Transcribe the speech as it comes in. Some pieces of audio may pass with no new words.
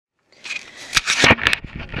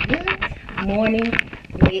Morning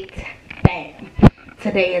with fam.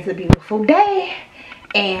 Today is a beautiful day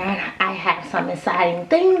and I have some exciting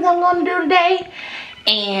things I'm gonna do today,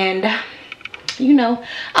 and you know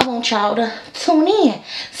I want y'all to tune in.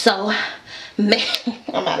 So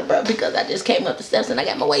I'm out of breath because I just came up the steps and I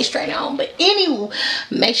got my waist trainer on. But anyway,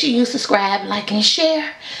 make sure you subscribe, like, and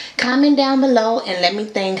share. Comment down below and let me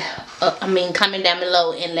comment down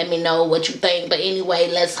below and let me know what you think. But anyway,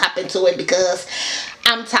 let's hop into it because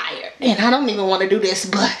I'm tired and I don't even want to do this,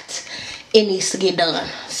 but it needs to get done.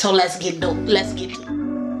 So let's get to it.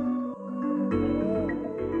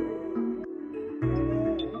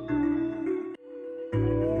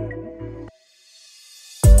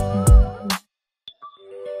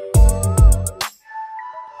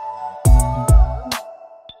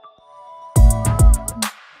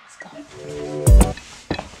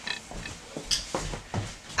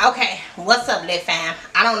 Okay, what's up, lit fam?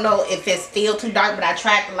 I don't know if it's still too dark, but I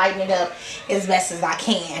tried to lighten it up as best as I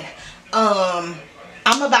can.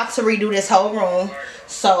 I'm about to redo this whole room,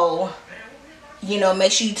 so you know,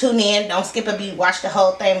 make sure you tune in. Don't skip a beat. Watch the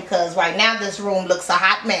whole thing because right now this room looks a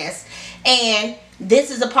hot mess, and this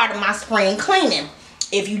is a part of my spring cleaning.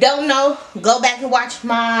 If you don't know, go back and watch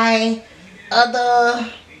my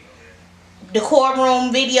other decor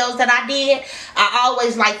room videos that I did. I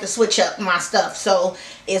always like to switch up my stuff. So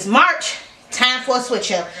it's March, time for a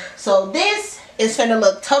switch up. So this is finna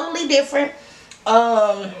look totally different.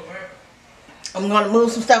 I'm gonna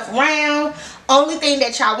move some stuff around. Only thing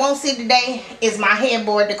that y'all won't see today is my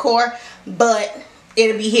headboard decor, but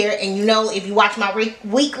it'll be here. And you know, if you watch my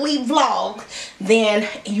weekly vlog, then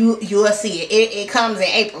you'll see it. It comes in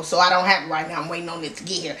April, so I don't have it right now. I'm waiting on it to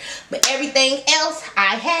get here. But everything else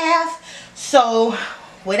I have. So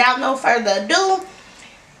without no further ado,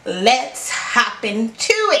 let's hop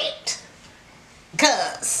into it,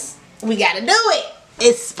 because we gotta do it.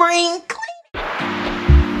 It's spring cleaning.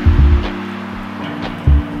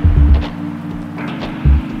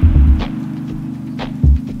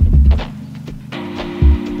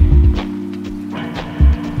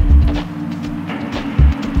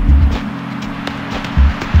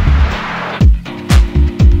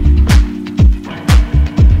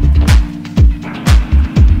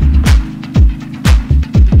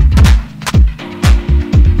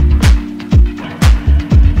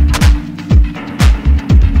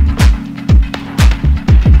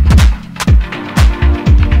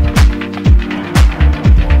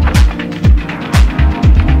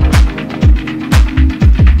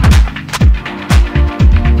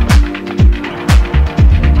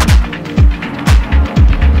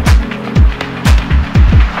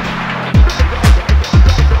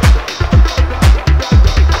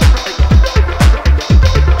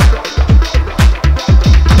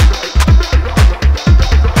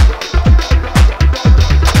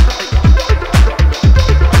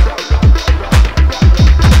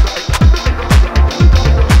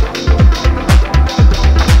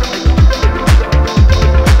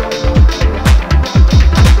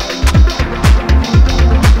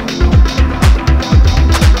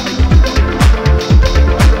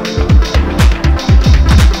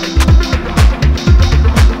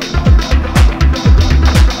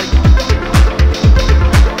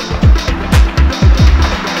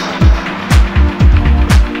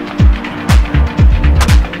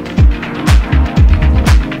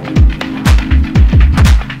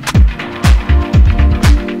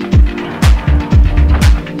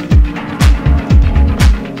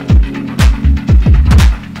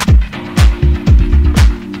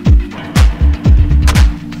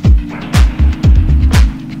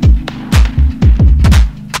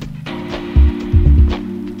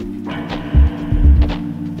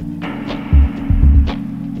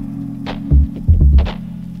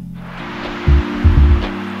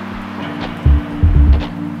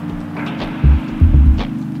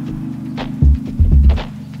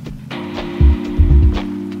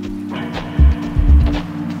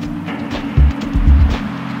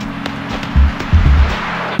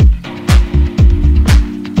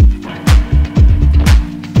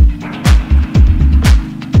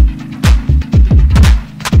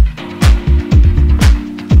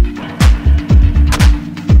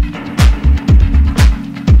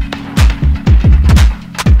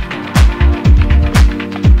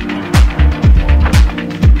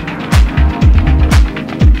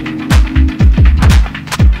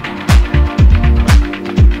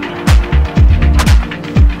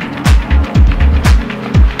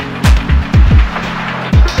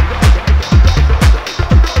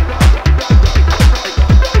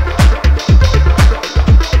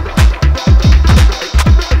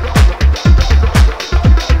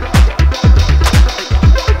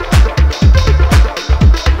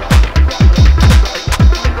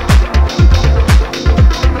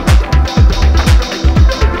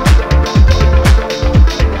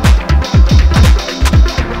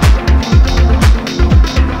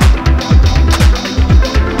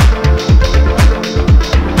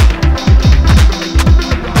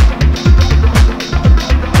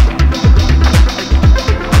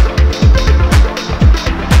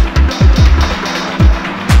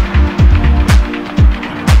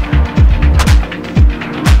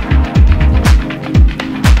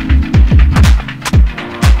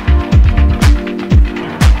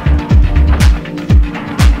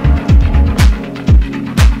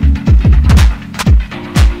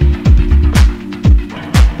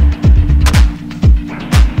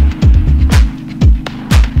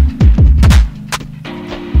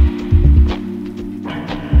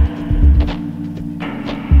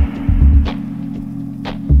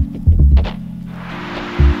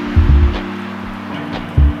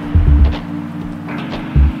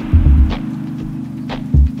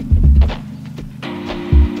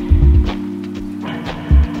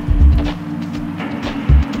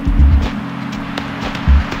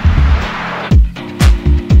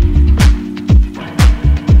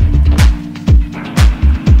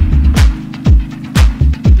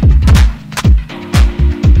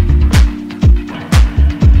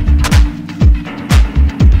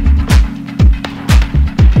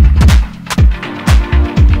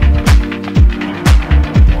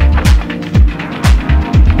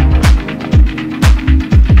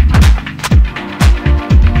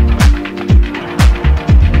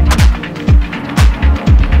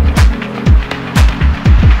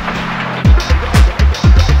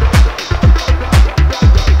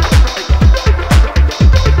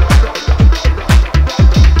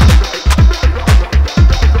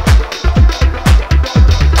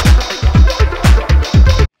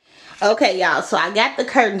 Okay, y'all, so I got the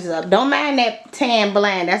curtains up. Don't mind that tan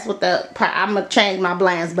blind. That's what I'm gonna change my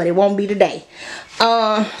blinds, but it won't be today.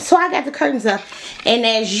 So I got the curtains up, and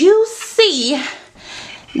as you see,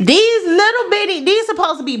 these little bitty, these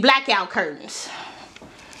supposed to be blackout curtains.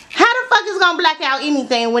 How the fuck is gonna black out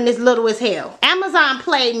anything when it's little as hell? Amazon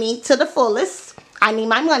played me to the fullest. I need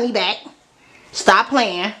my money back. Stop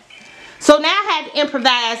playing. So now I had to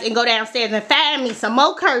improvise and go downstairs and find me some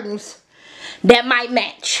more curtains that might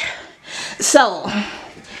match. So,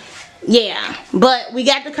 yeah. But we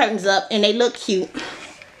got the curtains up and they look cute.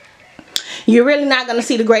 You're really not going to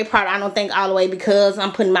see the gray part, I don't think, all the way, because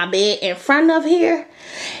I'm putting my bed in front of here.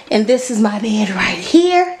 And this is my bed right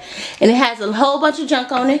here. And it has a whole bunch of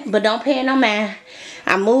junk on it, but don't pay it no mind.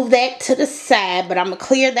 I moved that to the side, but I'm going to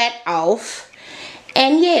clear that off.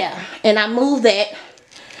 And yeah, and I moved that.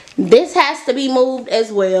 This has to be moved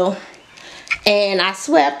as well. And I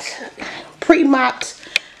swept, pre-mopped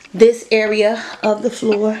this area of the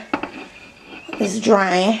floor. It's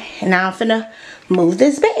drying. And now I'm finna move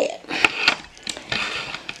this bed.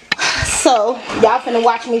 So, y'all finna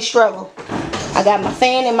watch me struggle. I got my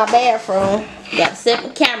fan in my bathroom. Got to set my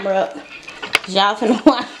camera up. Y'all finna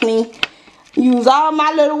watch me use all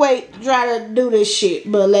my little weight to try to do this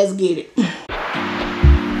shit. But let's get it.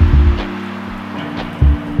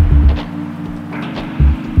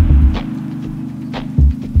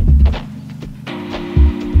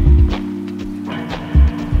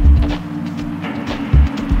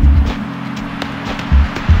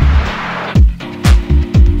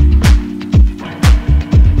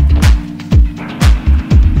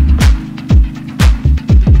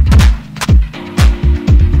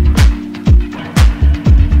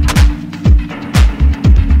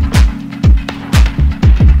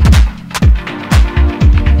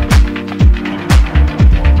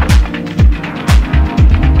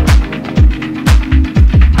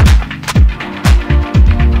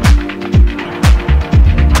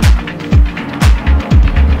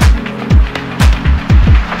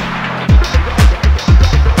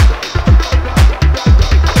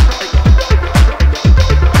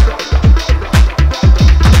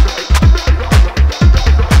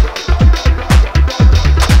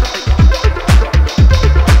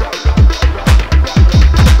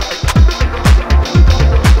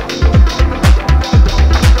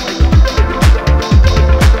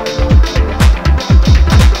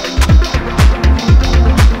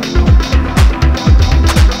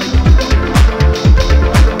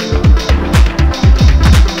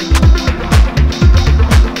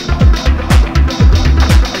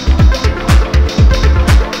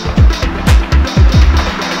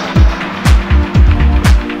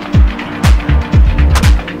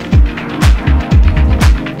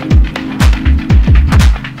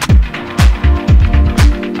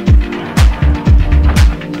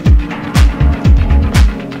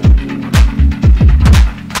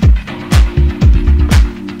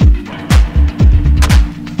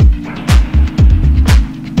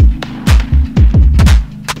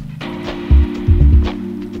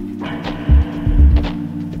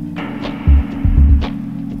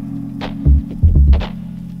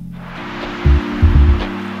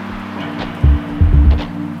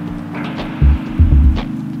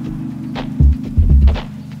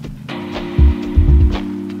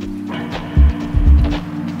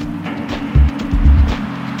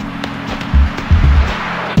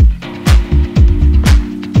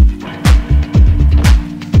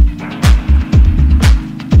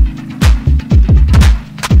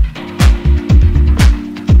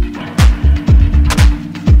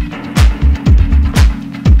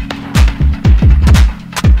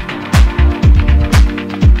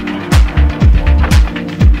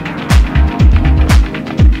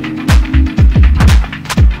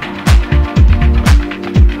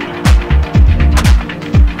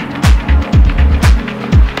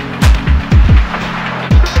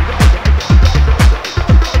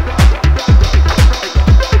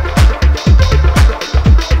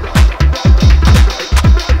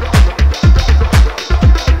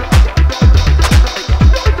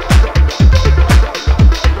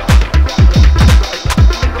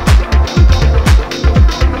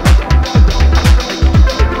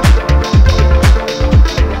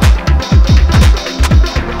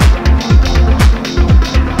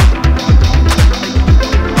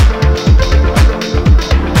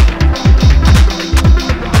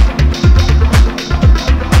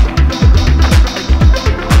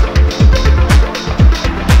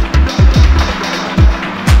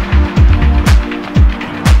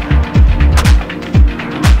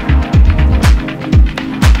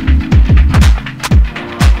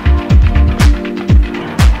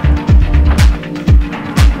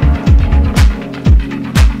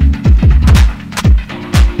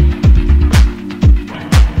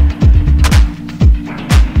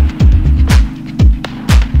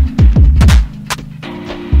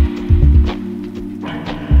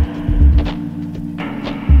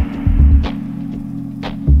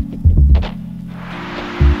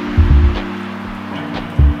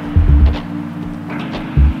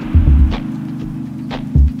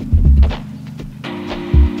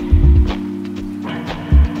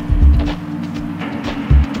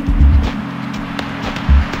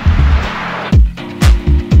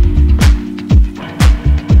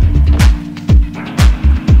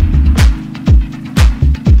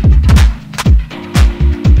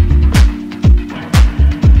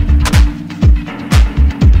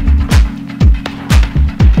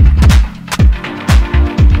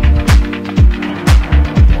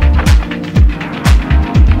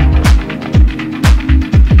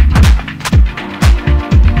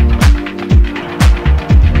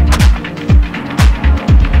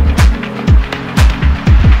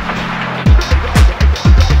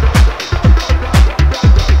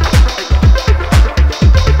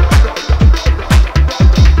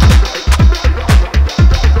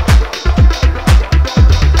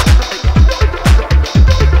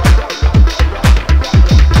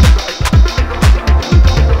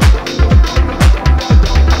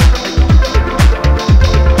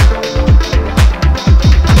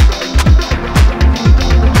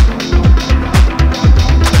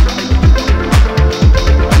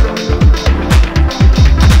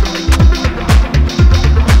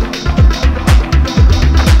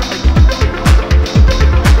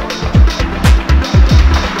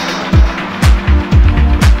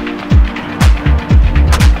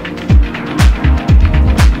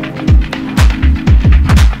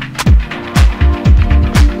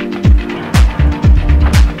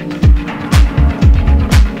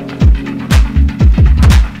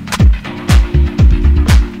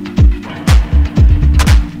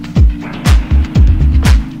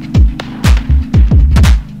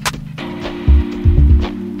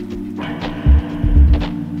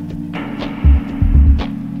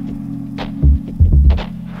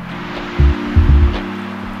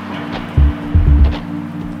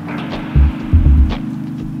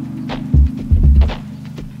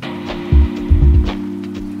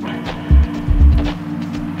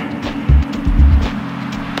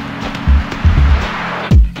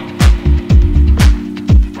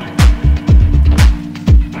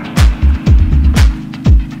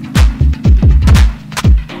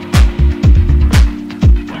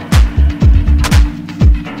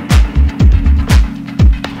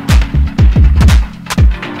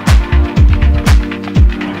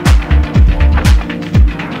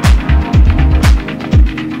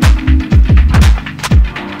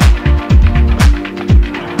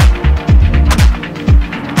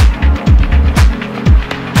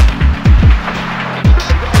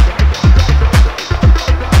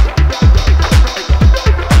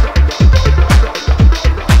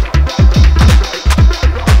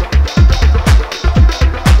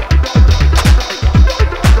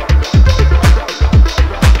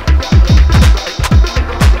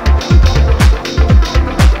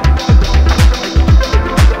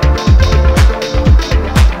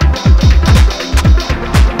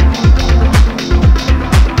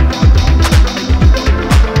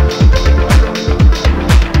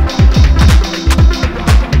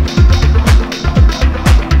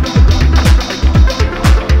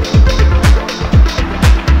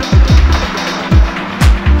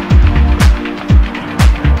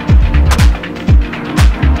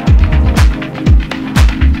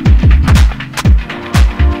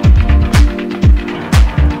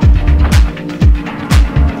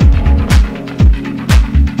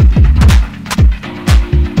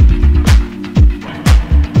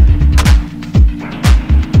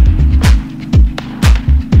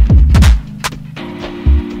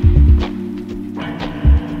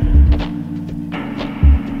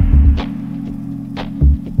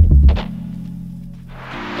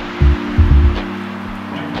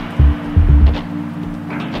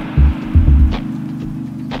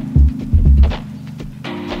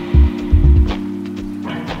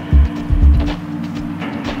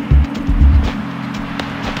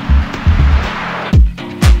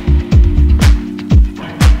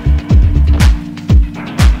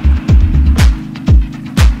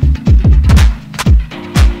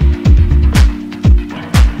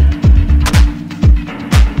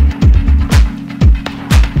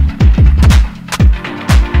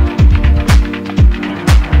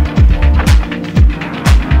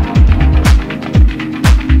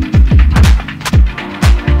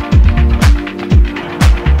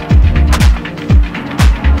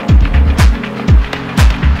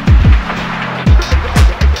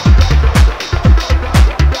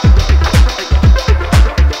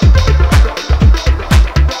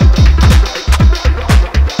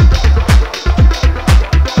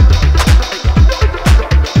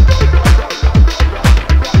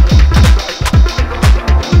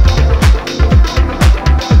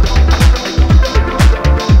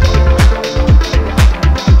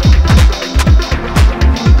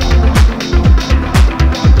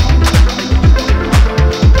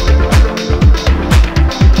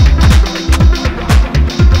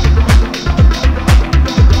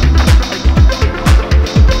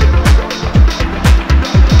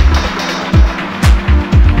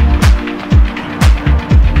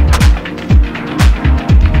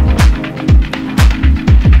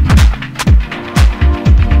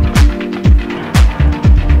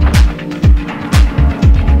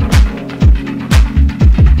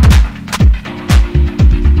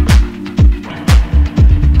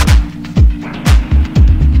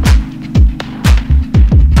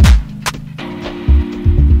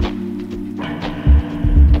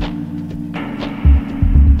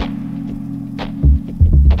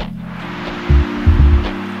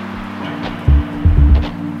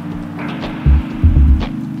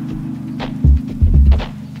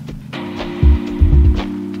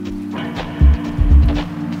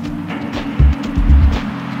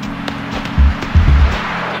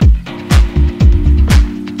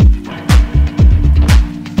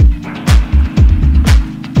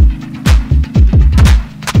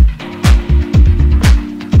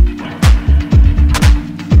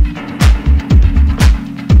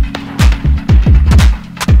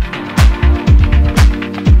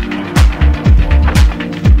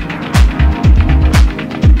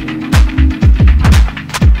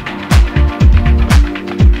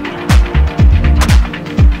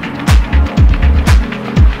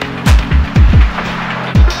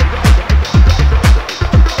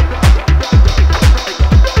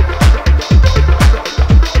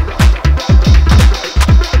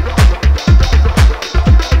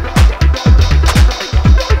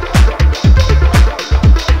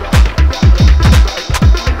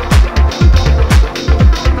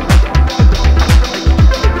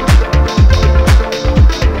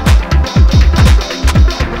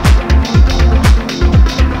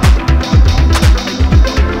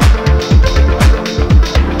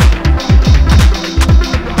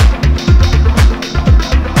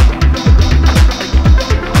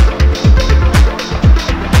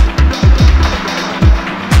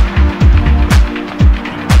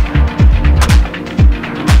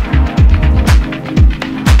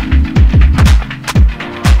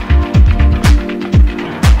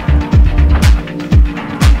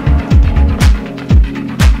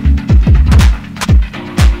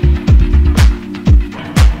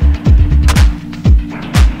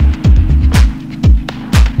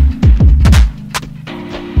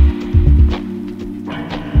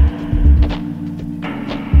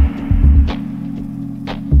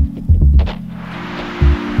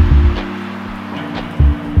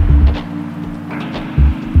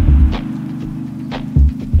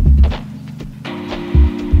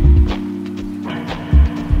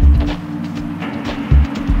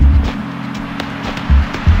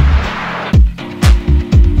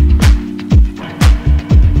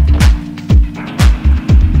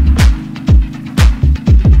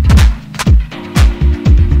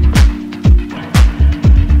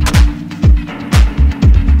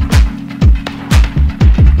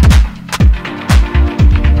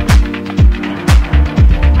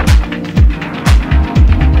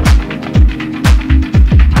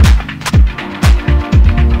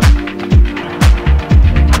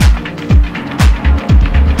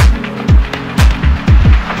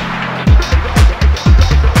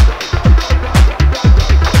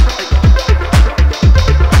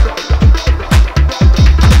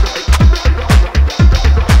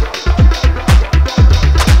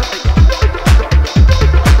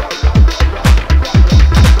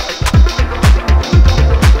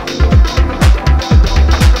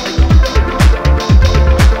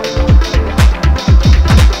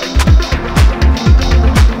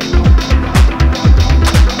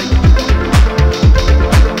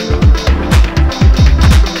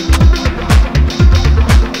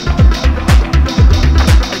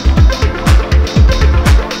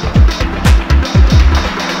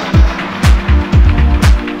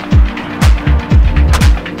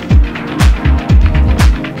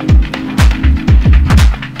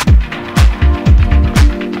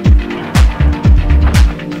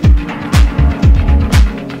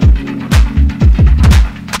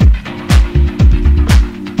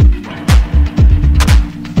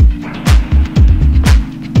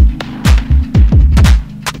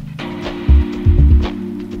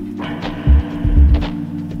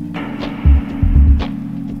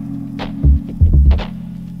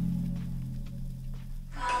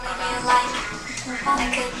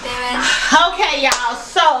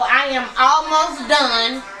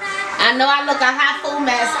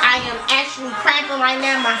 actually cramping right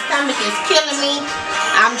now. My stomach is killing me.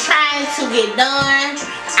 I'm trying to get done.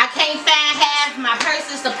 I can't find half my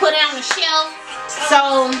purses to put on the shelf.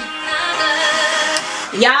 So,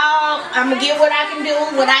 y'all, I'm going to get what I can do,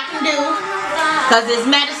 Because this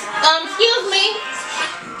medicine, excuse me.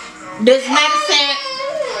 This medicine,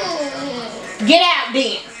 get out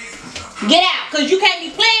then. Get out, because you can't be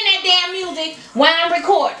playing that damn music while I'm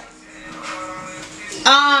recording.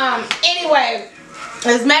 Anyway,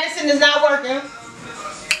 this medicine is not working.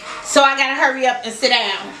 So I gotta hurry up and sit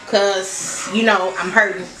down, because, you know, I'm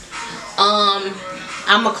hurting. I'm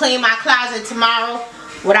gonna clean my closet tomorrow.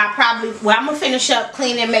 I'm gonna finish up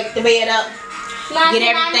cleaning, make the bed up, get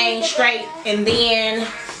everything straight, and then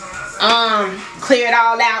clear it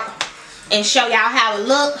all out and show y'all how it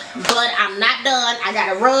look. But I'm not done. I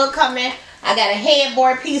got a rug coming, I got a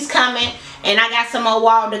headboard piece coming, and I got some more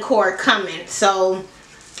wall decor coming. So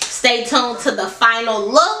stay tuned to the final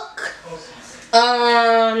look.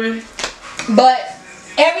 But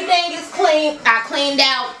everything is clean. I cleaned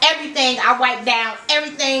out everything. I wiped down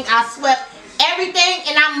everything. I swept everything,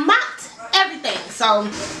 and I mopped everything. So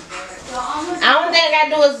the only thing I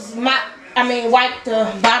gotta do is wipe the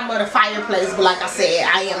bottom of the fireplace. But like I said,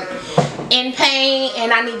 I am in pain,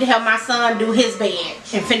 and I need to help my son do his bed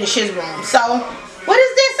and finish his room. So what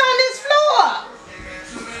is this on this floor?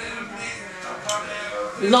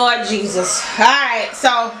 Lord Jesus. Alright,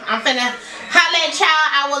 so I'm finna holla at y'all.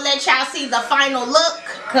 I will let y'all see the final look.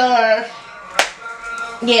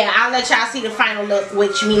 Yeah, I'll let y'all see the final look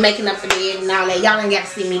with me making up the bed and all that. Y'all ain't got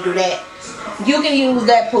to see me do that. You can use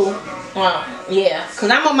that poo. Yeah, because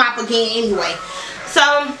I'm going to mop again anyway.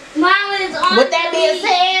 So, with that being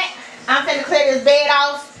said, I'm finna clear this bed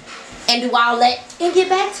off and do all that and get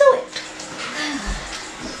back to it.